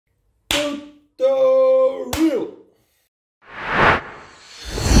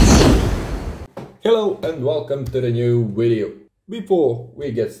Hello and welcome to the new video. Before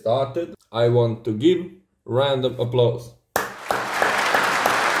we get started, I want to give random applause.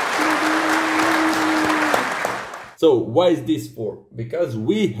 So why is this for? Because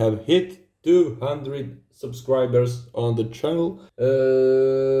we have hit 200 subscribers on the channel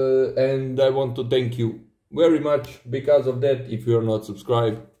and I want to thank you very much because of that. If you are not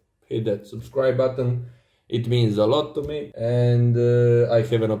subscribed, hit that subscribe button. It means a lot to me, and I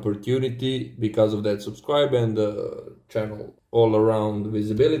have an opportunity because of that subscribe and channel all around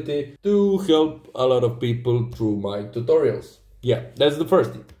visibility to help a lot of people through my tutorials. Yeah, that's the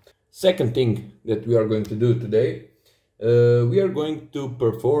first thing. Second thing that we are going to do today, we are going to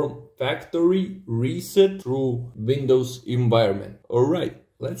perform factory reset through Windows environment. Alright,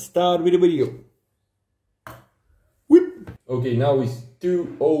 let's start with the video. Whip. Okay, now it's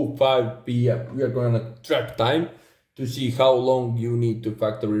 2:05 p.m. We are gonna track time to see how long you need to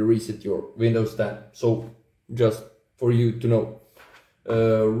factory reset your Windows 10. So just for you to know,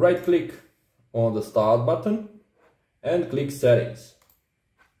 right click on the start button and click settings.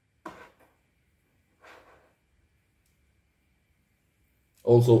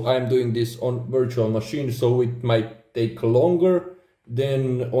 Also, I'm doing this on virtual machine, so it might take longer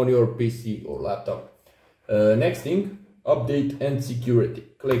than on your PC or laptop. Next thing, update and security.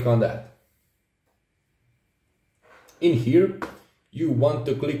 Click on that. In here, you want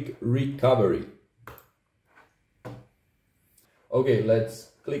to click recovery. Okay,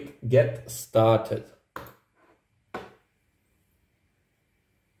 let's click get started.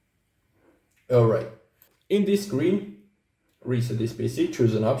 Alright, in this screen, reset this PC,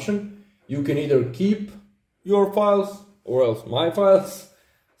 choose an option. You can either keep your files or else my files.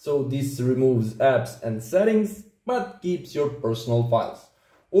 So this removes apps and settings, but keeps your personal files.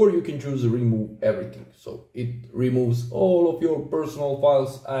 Or you can choose remove everything. So it removes all of your personal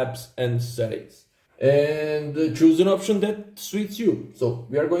files, apps and settings. And choose an option that suits you. So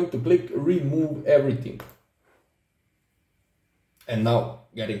we are going to click remove everything. And now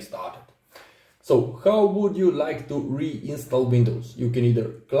getting started. So how would you like to reinstall Windows? You can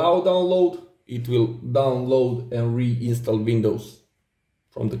either cloud download, it will download and reinstall Windows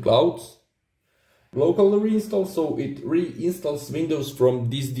from the clouds. Local reinstall, so it reinstalls Windows from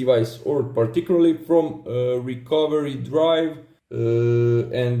this device or particularly from a recovery drive,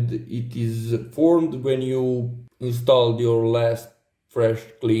 and it is formed when you installed your last fresh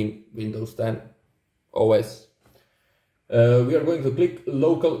clean Windows 10 OS. We are going to click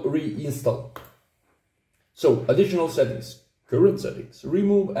local reinstall. So additional settings, current settings,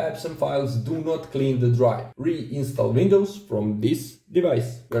 remove apps and files, do not clean the drive, reinstall Windows from this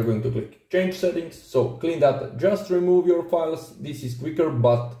device. We are going to click change settings, so clean data, just remove your files. This is quicker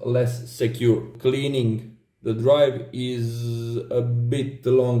but less secure. Cleaning the drive is a bit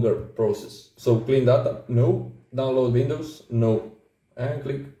longer process. So clean data, no. Download Windows, no. And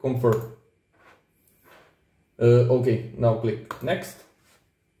click confirm. Okay, now click next.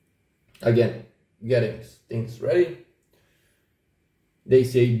 Again, getting things ready. They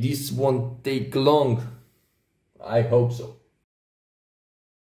say this won't take long. I hope so.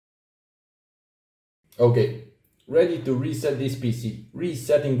 Okay, ready to reset this PC.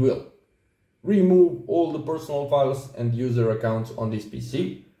 Resetting will remove all the personal files and user accounts on this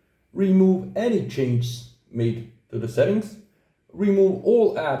PC. Remove any changes made to the settings. Remove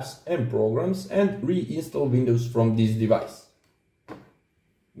all apps and programs and reinstall Windows from this device.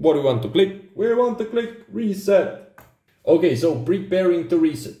 What do we want to click? We want to click reset. Okay, so preparing to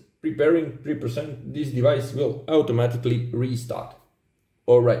reset. Preparing 3%, this device will automatically restart.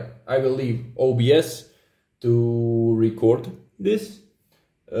 Alright, I will leave OBS to record this,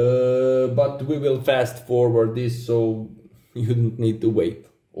 but we will fast forward this so you don't need to wait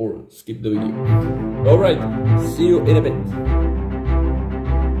or skip the video. Alright, see you in a bit.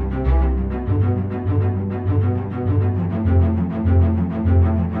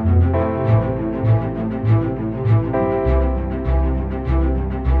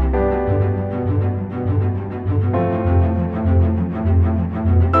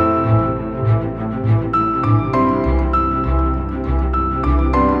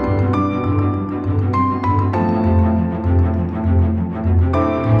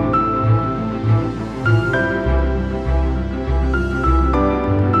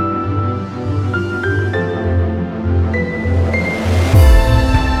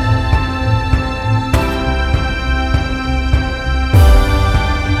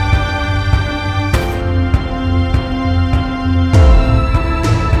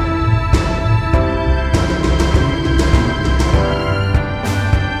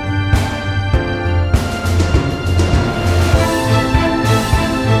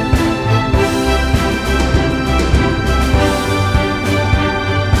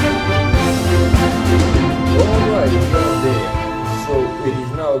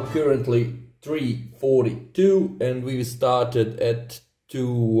 now currently 3:42 and we started at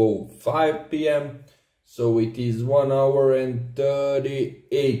 2:05 p.m. So it is 1 hour and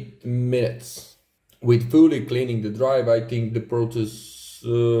 38 minutes. With fully cleaning the drive, I think the process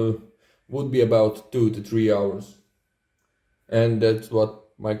would be about 2 to 3 hours. And that's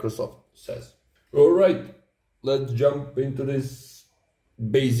what Microsoft says. Alright, let's jump into this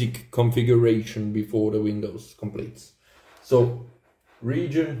basic configuration before the Windows completes. So,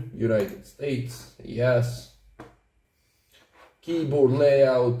 region, United States, yes. Keyboard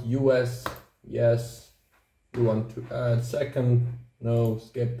layout, US, yes. You want to add second, no,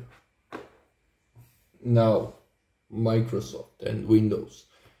 skip. Now, Microsoft and Windows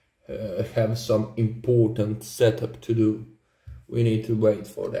have some important setup to do. We need to wait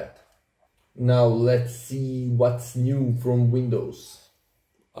for that. Now let's see what's new from Windows.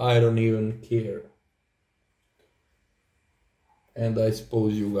 I don't even care. And I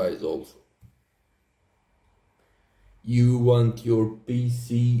suppose you guys also. You want your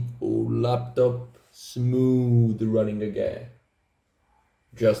PC or laptop smooth running again.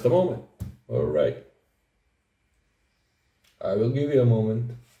 Just a moment. Alright. I will give you a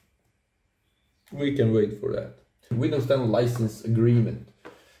moment. We can wait for that. Windows 10 license agreement.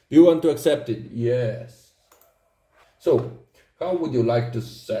 Do you want to accept it? Yes. So, how would you like to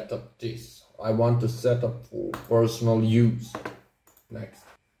set up this? I want to set up for personal use. Next.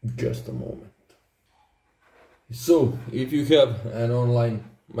 Just a moment. So, if you have an online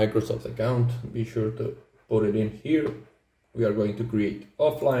Microsoft account, be sure to put it in here. We are going to create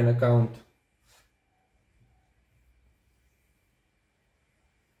offline account.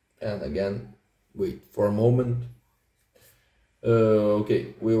 And again, wait for a moment.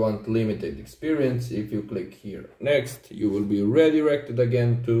 Okay, we want limited experience. If you click here next, you will be redirected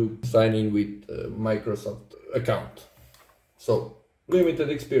again to sign in with Microsoft account. So, limited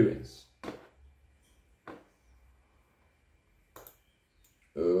experience.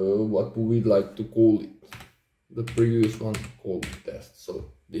 What would we like to call it? The previous one called test,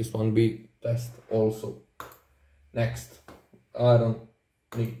 so this one be test also. Next, I don't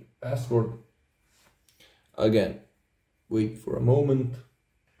need password. Again, wait for a moment.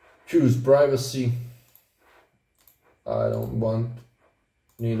 Choose privacy. I don't want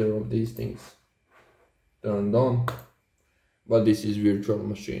neither of these things turned on, but this is virtual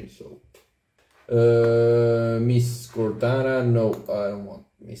machine, so Miss Cortana, no, I don't want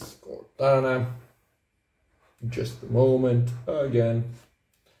Miss Cortana. Just a moment again.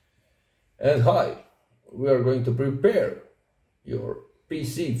 And hi, we are going to prepare your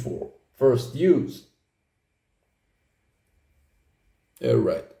PC for first use.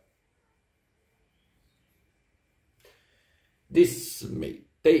 Alright. This may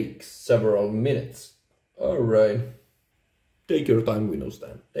take several minutes. Alright. Take your time, Windows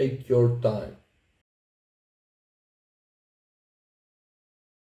 10. Take your time.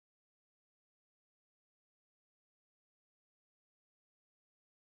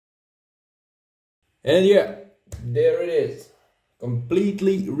 And yeah, there it is.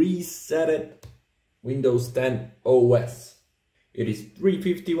 Completely resetted Windows 10 OS. It is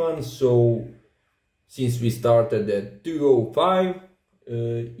 3:51, so since we started at 2:05,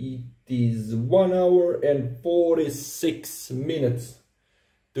 it is 1 hour and 46 minutes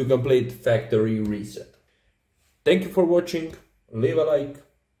to complete factory reset. Thank you for watching. Leave a like,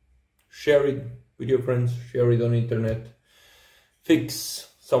 share it with your friends, share it on internet, fix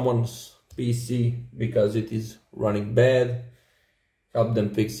someone's PC because it is running bad, help them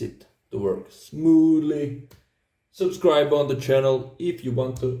fix it to work smoothly. Subscribe on the channel if you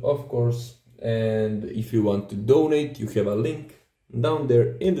want to, of course, and if you want to donate, you have a link down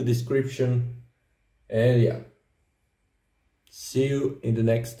there in the description. And yeah, see you in the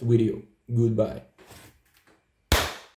next video. Goodbye.